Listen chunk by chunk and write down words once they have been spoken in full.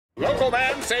Local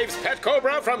man saves pet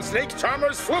cobra from snake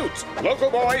charmer's flute.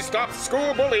 Local boy stops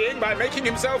school bullying by making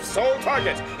himself sole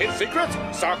target. In secret,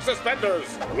 sock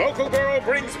suspenders. Local girl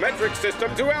brings metric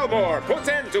system to Elmore. Puts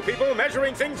end to people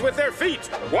measuring things with their feet.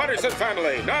 Watterson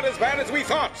family, not as bad as we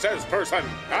thought, says person.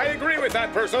 I agree with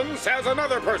that person, says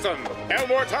another person.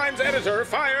 Elmore Times editor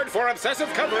fired for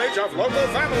obsessive coverage of local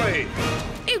family.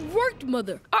 It worked,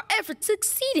 Mother. Our efforts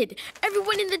succeeded.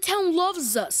 Everyone in the town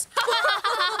loves us.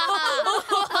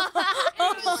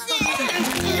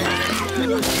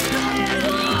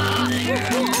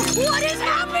 What is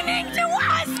happening to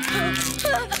us?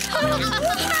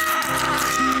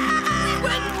 We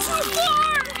went too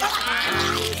far.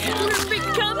 We're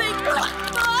becoming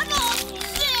model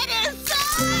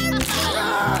citizens!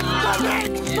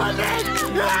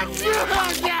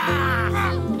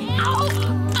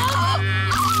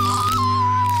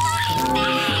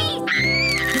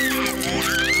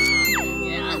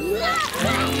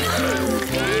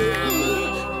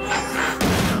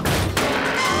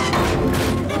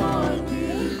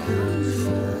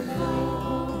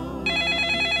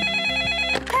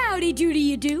 Howdy doody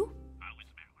you do.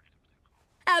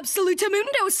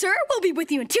 Absolutamundo, sir. We'll be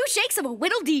with you in 2 shakes of a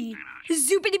whittle dee.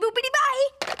 Zoopity boopity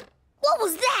bye. What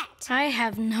was that? I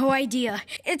have no idea.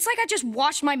 It's like I just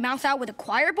washed my mouth out with a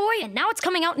choir boy, and now it's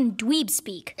coming out in dweeb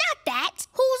speak. Not that.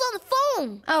 Who's on the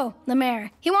phone? Oh, the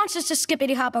mayor. He wants us to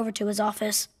skippity-hop over to his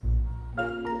office.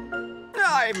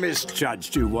 I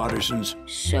misjudged you, Wattersons.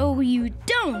 So you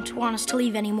don't want us to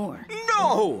leave anymore?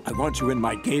 No! I want you in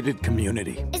my gated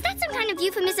community. Is that some kind of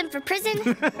euphemism for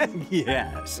prison?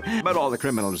 Yes, but all the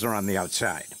criminals are on the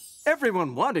outside.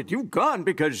 Everyone wanted you gone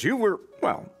because you were,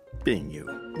 well, being you.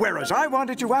 Whereas I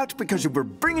wanted you out because you were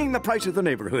bringing the price of the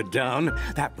neighborhood down.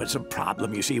 That was a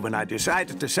problem, you see, when I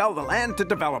decided to sell the land to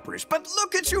developers. But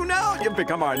look at you now. You've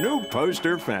become our new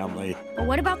poster family. But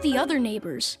what about the other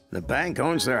neighbors? The bank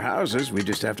owns their houses. We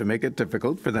just have to make it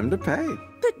difficult for them to pay.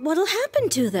 But what'll happen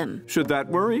to them? Should that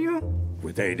worry you?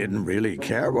 Well, they didn't really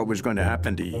care what was going to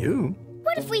happen to you.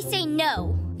 What if we say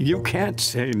no? You can't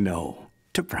say no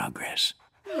to progress.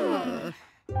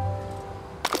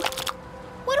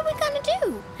 What are we gonna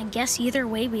do? I guess either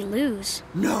way we lose.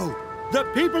 No. The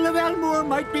people of Elmore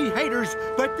might be haters,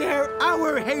 but they're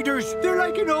our haters. They're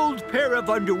like an old pair of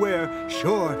underwear.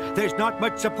 Sure, there's not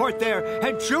much support there,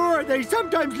 and sure, they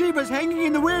sometimes leave us hanging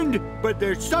in the wind. But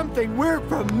there's something we're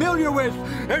familiar with,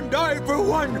 and I, for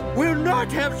one, will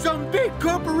not have some big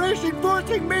corporation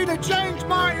forcing me to change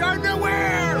my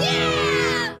underwear!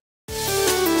 Yeah!